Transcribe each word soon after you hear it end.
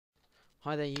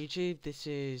Hi there YouTube, this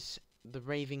is the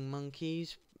Raving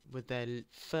Monkeys with their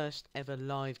first ever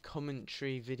live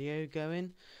commentary video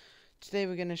going. Today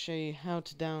we're going to show you how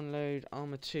to download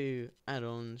ArmA 2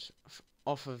 add-ons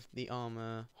off of the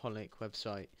ArmAholic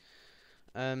website.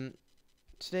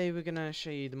 Today we're going to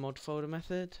show you the mod folder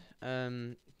method.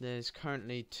 There's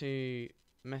currently two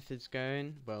methods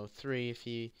going, well three,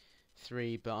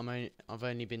 but I've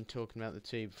only been talking about the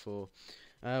two before.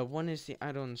 One is the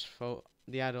addons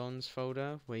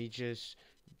folder, where you just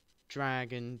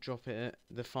drag and drop the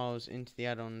files into the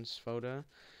addons folder.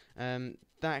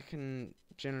 That can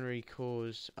generally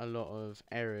cause a lot of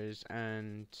errors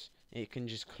and it can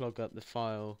just clog up the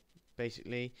file.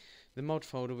 Basically, the mod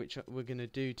folder, which we're going to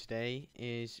do today,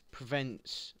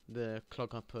 prevents the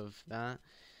clog up of that,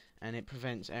 and it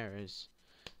prevents errors.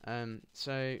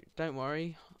 So don't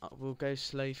worry, we'll go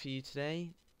slow for you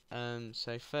today.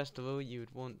 So first of all, you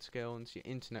would want to go onto your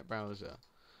internet browser,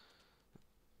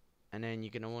 and then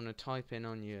you're going to want to type in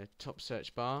on your top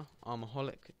search bar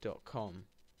armaholic.com.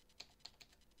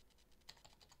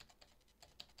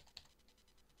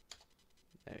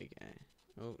 There we go.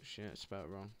 Oh shit, I spelled it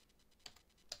wrong.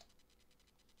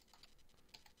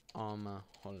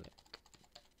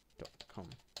 armaholic.com.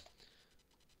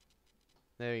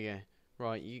 There we go.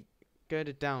 Right, you go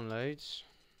to downloads,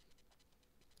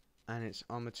 and it's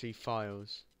ArmA 2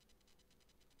 files.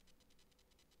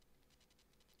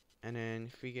 And then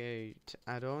if we go to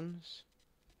add-ons,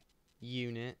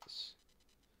 units,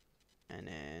 and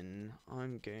then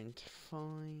I'm going to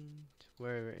find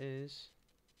where it is.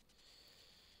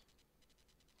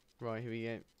 Right, here we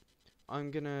go.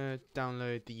 I'm gonna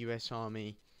download the US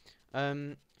Army.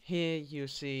 Here you'll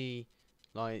see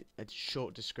like a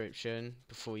short description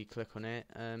before you click on it.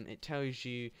 It tells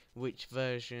you which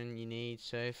version you need.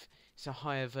 So if it's a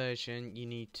higher version, you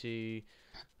need to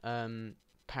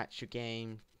patch your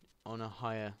game on a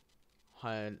higher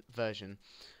version,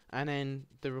 and then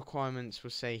the requirements will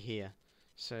say here.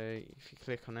 So if you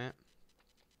click on it,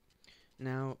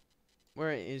 now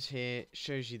where it is here, it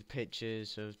shows you the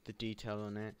pictures of the detail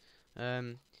on it.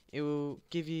 It will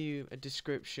give you a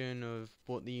description of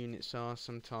what the units are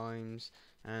sometimes,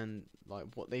 and like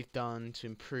what they've done to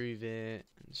improve it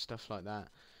and stuff like that.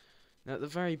 Now at the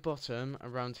very bottom,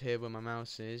 around here where my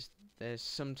mouse is, there's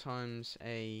sometimes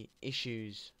a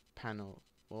issues panel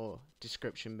or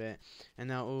description bit, and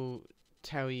that will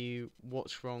tell you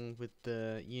what's wrong with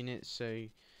the unit. So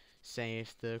say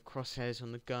if the crosshairs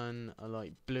on the gun are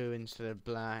like blue instead of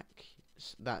black,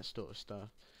 that sort of stuff.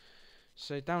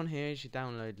 So down here is your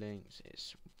download links.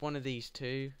 It's one of these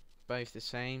two, both the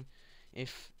same.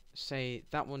 If say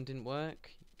that one didn't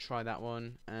work, try that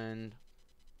one, and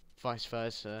vice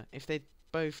versa. If they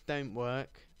both don't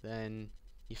work, then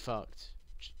you're fucked.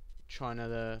 Try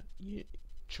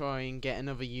and get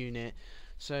another unit.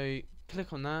 So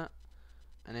click on that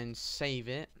and then save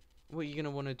it. What you're going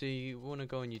to want to do, you want to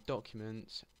go on your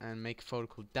documents and make a folder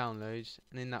called downloads,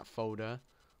 and in that folder,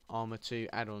 ArmA 2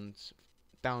 add-ons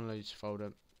downloads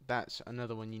folder, that's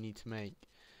another one you need to make.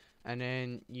 And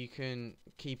then you can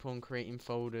keep on creating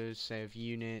folders, say of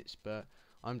units, but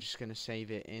I'm just going to save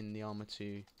it in the ArmA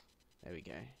 2. There we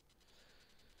go.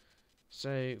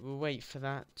 So we'll wait for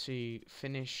that to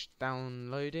finish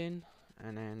downloading,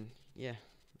 and then yeah,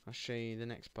 I'll show you the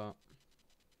next part.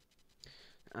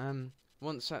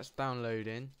 Once that's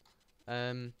downloading,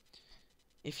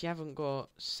 if you haven't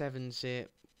got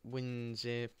 7-zip,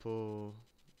 WinZip or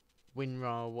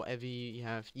WinRAR, whatever you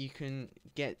have, you can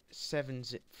get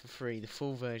 7-zip for free, the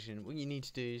full version. What you need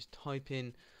to do is type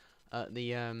in at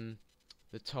the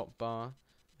top bar.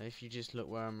 If you just look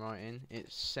where I'm writing,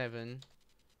 it's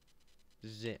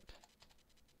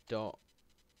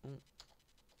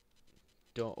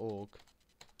 7zip.org,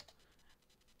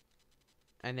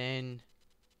 and then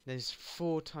there's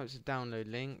 4 types of download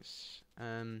links.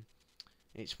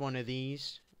 It's one of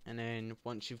these, and then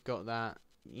once you've got that,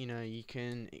 you know, you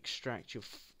can extract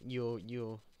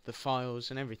the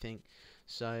files and everything.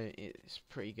 So it's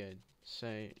pretty good.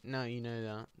 So now you know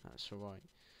that, that's alright.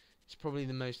 It's probably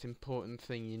the most important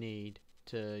thing you need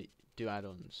to do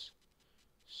add-ons.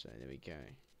 So there we go.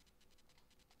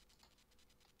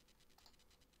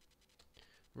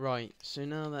 Right, so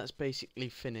now that's basically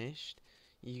finished,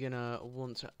 you're gonna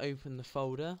want to open the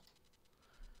folder,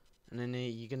 and then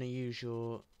you're gonna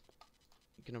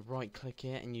right click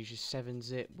it and use your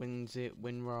 7-zip, WinZip,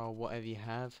 WinRAR, whatever you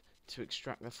have, to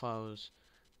extract the files.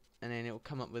 And then it will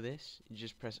come up with this. You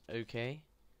just press OK,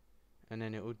 and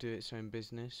then it will do its own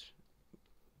business.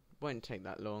 Won't take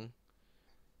that long.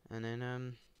 And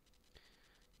then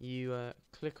you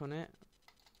click on it,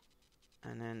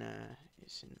 and then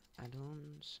it's in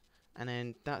add-ons, and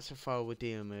then that's a file we're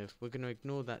dealing with. We're going to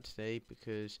ignore that today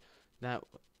because that,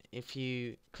 if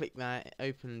you click that, it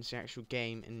opens the actual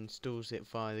game and installs it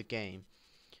via the game,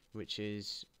 which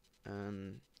is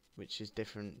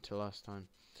different to last time.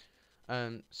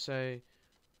 So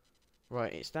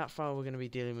right, it's that file we're going to be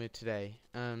dealing with today.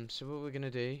 So what we're going to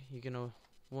do, you're going to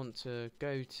want to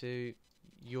go to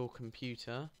your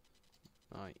computer,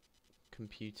 like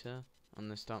computer on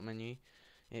the start menu.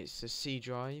 It's the C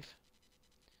drive,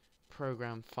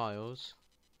 program files,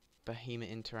 Behemoth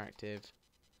Interactive,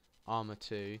 ArmA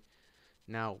 2.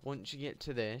 Now once you get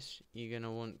to this, you're going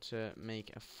to want to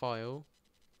make a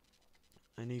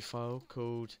new file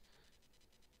called,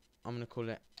 I'm going to call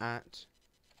it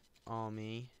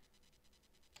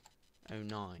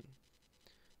 @army09,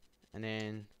 and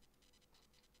then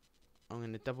I'm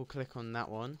going to double click on that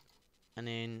one, and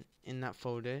then in that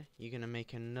folder you're going to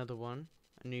make another one,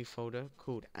 a new folder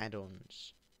called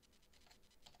Addons,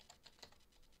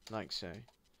 like so,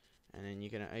 and then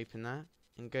you're going to open that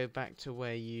and go back to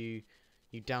where you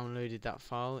downloaded that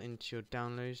file into your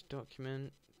downloads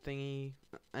document thingy,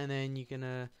 and then you're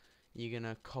gonna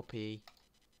copy,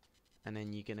 and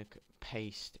then you're gonna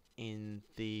paste in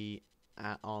the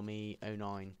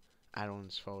 @army09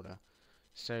 add-ons folder,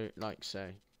 so like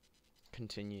so.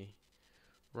 Continue.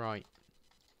 Right,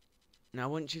 now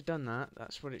once you've done that,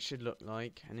 that's what it should look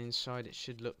like, and inside it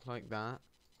should look like that,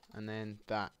 and then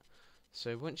that.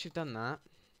 So once you've done that,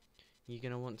 you're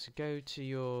gonna want to go to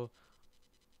your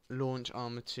launch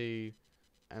ArmA 2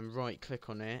 and right click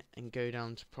on it and go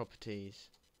down to properties,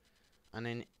 and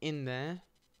then in there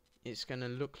it's going to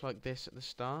look like this at the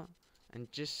start, and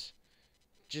just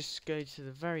go to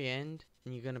the very end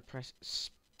and you're going to press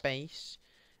space,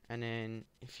 and then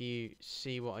if you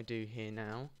see what I do here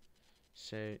now,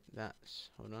 so that's,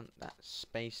 hold on, that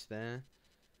space there,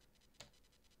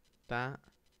 that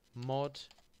mod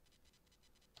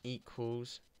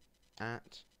equals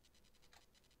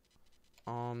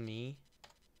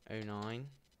 @army09,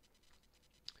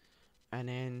 and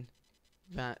then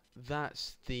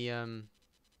that's the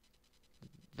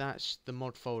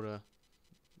mod folder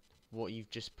what you've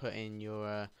just put in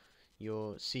your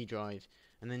C drive,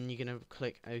 and then you're gonna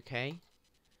click OK,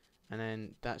 and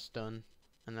then that's done,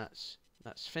 and that's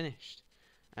finished.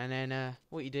 And then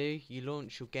what you do, you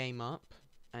launch your game up,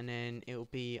 and then it will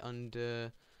be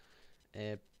under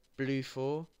blue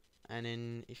 4, and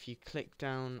then if you click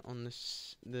down on the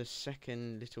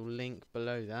second little link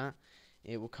below that,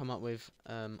 it will come up with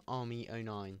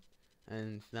Army09,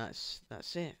 and that's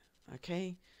it.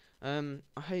 Okay, I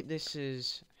hope this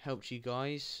has helped you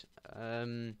guys.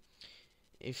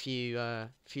 If you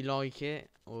like it,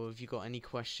 or if you got any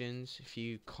questions, if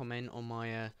you comment on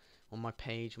my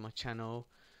page, my channel,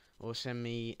 or send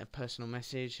me a personal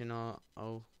message, and I'll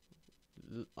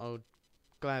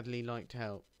gladly like to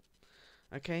help.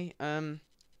 Okay,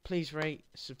 please rate,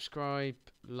 subscribe,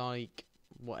 like,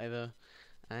 whatever,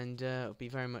 and it'll be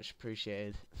very much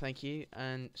appreciated. Thank you,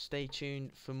 and stay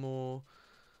tuned for more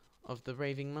of the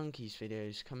Raving Monkeys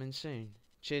videos coming soon.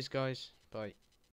 Cheers guys, bye.